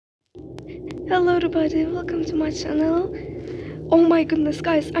Hello everybody, welcome to my channel. Oh my goodness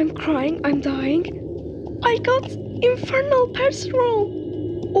guys, I'm crying, I'm dying. I got infernal pets roll.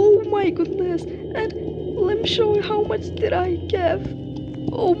 Oh my goodness. And let me show you how much did I give.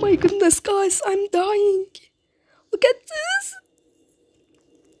 Oh my goodness guys, I'm dying. Look at this.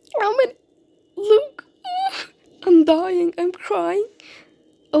 How many? Look. Oh, I'm dying, I'm crying.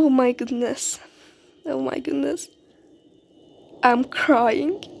 Oh my goodness. Oh my goodness. I'm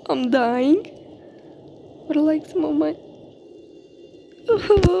crying, I'm dying. Would you like some of my...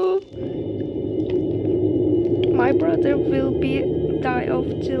 Oh. My brother will die of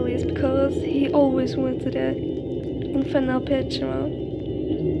jealous because he always wanted an infernal patron.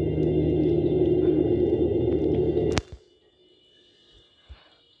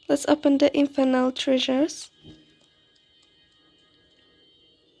 Let's open the infernal treasures.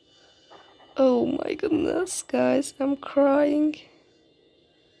 Oh my goodness, guys, I'm crying.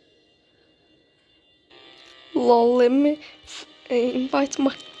 Lol, let me invite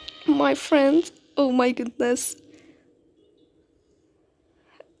my friend. Oh my goodness.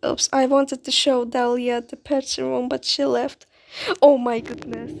 Oops, I wanted to show Dahlia the patron, but she left. Oh my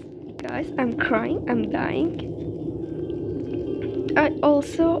goodness. Guys, I'm crying, I'm dying. I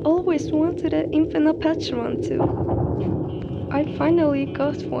also always wanted an infinite patron too. I finally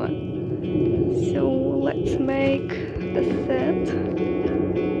got one. So let's make a set.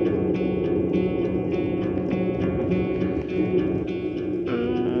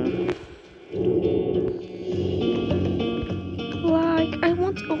 Like, I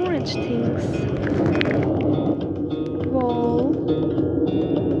want orange things. Wall.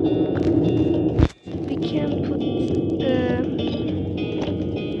 We can put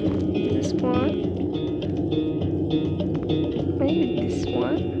this one. Maybe this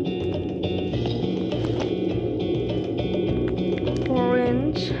one.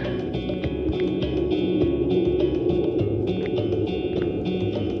 Orange.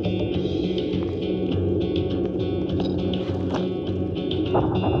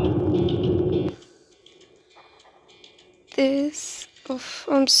 This. Oh,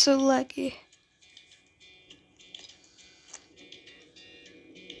 I'm so lucky.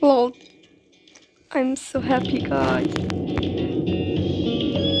 Lol. I'm so happy, guys.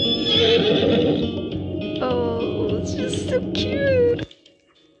 Oh, it's just so cute.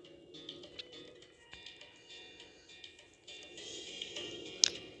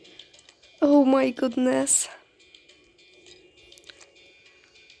 Oh my goodness.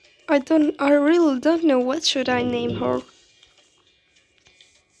 I really don't know what should I name her.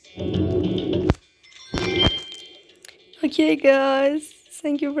 Okay guys,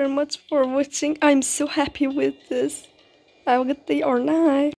 thank you very much for watching. I'm so happy with this. Have a good day or night.